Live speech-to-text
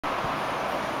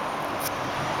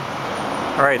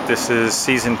Alright, this is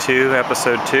Season 2,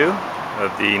 Episode 2 of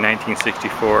the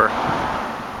 1964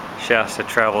 Shasta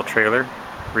Travel trailer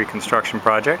reconstruction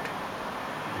project.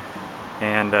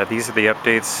 And these are the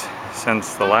updates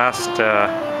since the last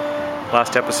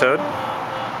episode.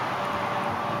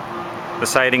 The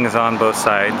siding is on both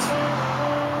sides.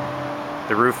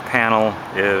 The roof panel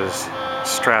is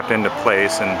strapped into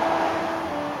place and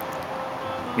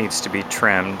needs to be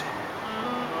trimmed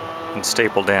and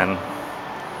stapled in.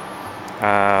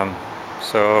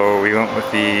 So we went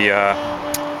with the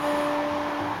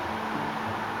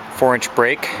 4-inch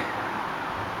break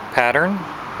pattern,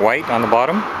 white on the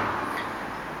bottom,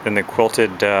 then the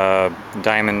quilted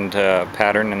diamond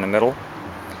pattern in the middle,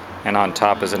 and on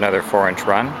top is another 4-inch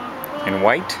run in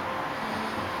white.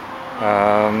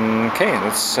 Okay,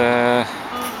 let's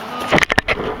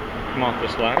come off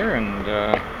this ladder and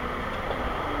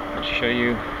let's show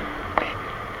you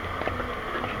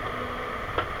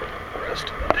the rest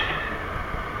of it.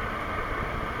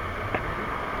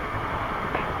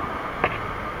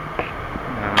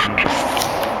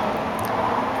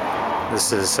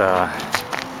 This is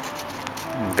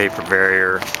vapor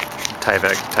barrier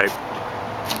Tyvek type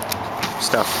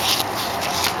stuff,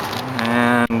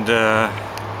 and the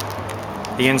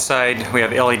inside we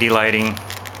have LED lighting,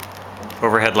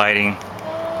 overhead lighting.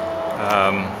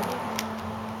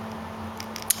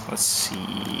 Let's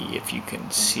see if you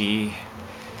can see.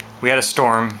 We had a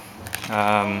storm.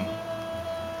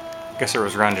 I guess it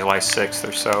was around July 6th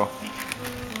or so.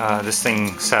 This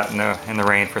thing sat in the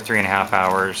rain for 3.5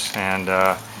 hours, and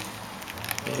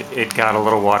it got a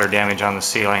little water damage on the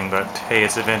ceiling. But hey,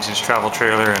 it's a vintage travel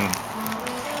trailer, and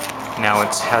now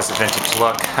it has a vintage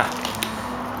look.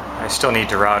 I still need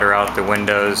to router out the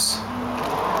windows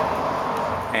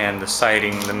and the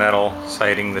siding, the metal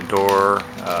siding, the door,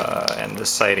 and the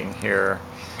siding here.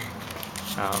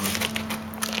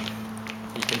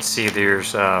 You can see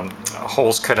there's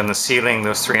holes cut in the ceiling.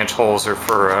 Those 3-inch holes are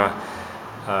for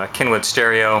Kenwood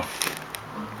stereo.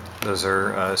 Those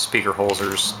are speaker holes.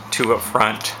 There's 2 up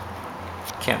front.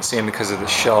 Can't see them because of the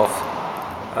shelf.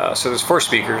 So there's 4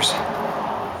 speakers.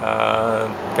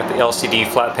 Got the LCD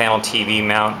flat panel TV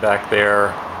mount back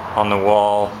there on the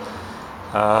wall.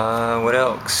 What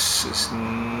else is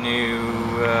new?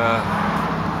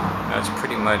 That's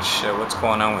pretty much what's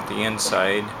going on with the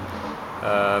inside.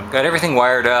 Got everything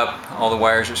wired up. All the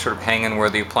wires are sort of hanging where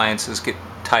the appliances get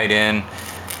tied in.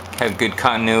 Have good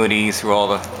continuity through all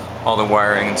the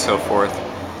wiring and so forth.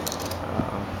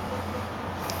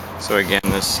 So again,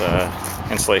 this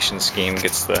insulation scheme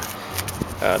gets the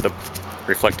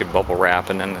reflective bubble wrap,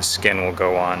 and then the skin will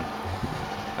go on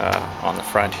the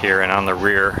front here, and on the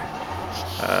rear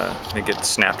it gets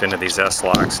snapped into these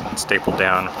S-locks and stapled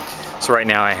down. So right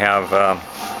now I have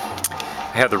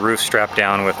the roof strapped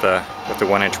down with the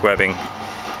 1-inch webbing.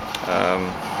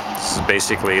 This is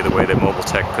basically the way that Mobile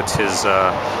Tech puts his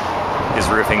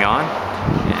roofing on,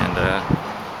 and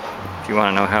if you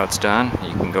want to know how it's done,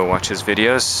 you can go watch his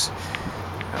videos.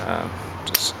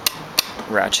 Just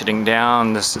ratcheting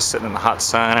down. This is sitting in the hot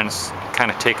sun, and it's kind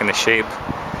of taking the shape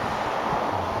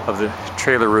of the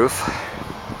trailer roof.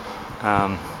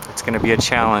 It's going to be a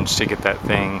challenge to get that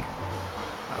thing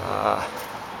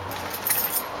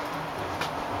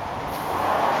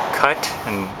cut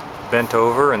and bent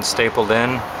over and stapled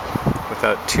in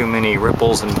without too many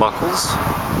ripples and buckles.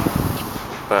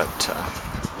 But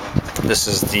this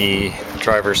is the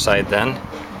driver's side then.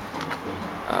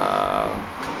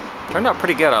 Turned out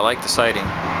pretty good. I like the siding.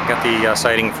 Got the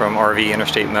siding from RV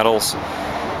Interstate Metals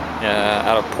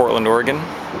out of Portland, Oregon,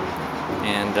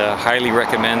 and highly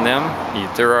recommend them.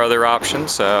 There are other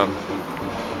options. Him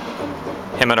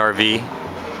at RV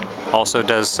also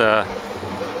does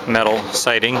metal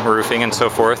siding, roofing, and so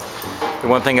forth. The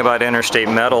one thing about Interstate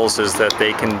Metals is that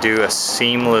they can do a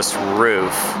seamless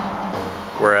roof,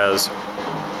 whereas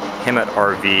him at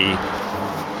RV,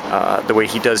 the way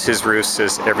he does his roofs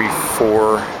is every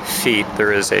 4 feet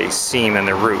there is a seam in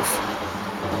the roof.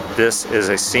 This is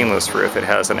a seamless roof. It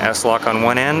has an S-lock on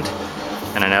one end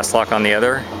and an S-lock on the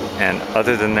other, and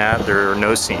other than that there are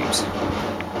no seams.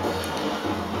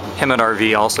 Him at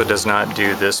RV also does not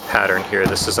do this pattern here.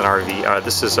 This is an RV.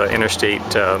 This is an Interstate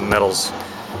Metals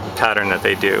pattern that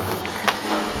they do.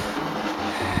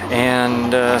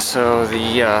 And so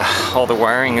all the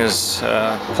wiring is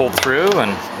pulled through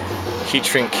and heat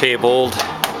shrink cabled.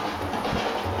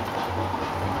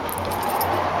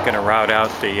 Gonna route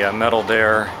out the metal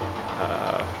there.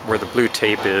 Where the blue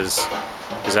tape is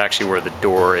actually where the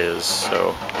door is.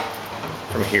 So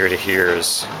from here to here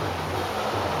is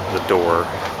the door.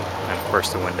 And of course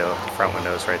the window, the front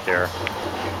window is right there.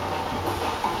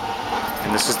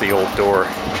 And this is the old door.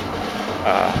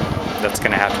 That's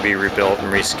going to have to be rebuilt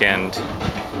and reskinned,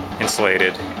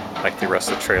 insulated like the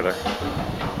rest of the trailer.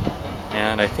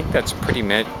 And I think that's pretty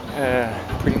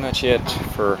much it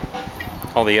for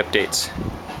all the updates.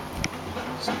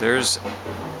 So there's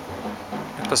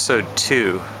episode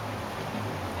 2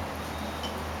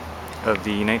 of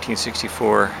the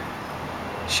 1964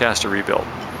 Shasta rebuild.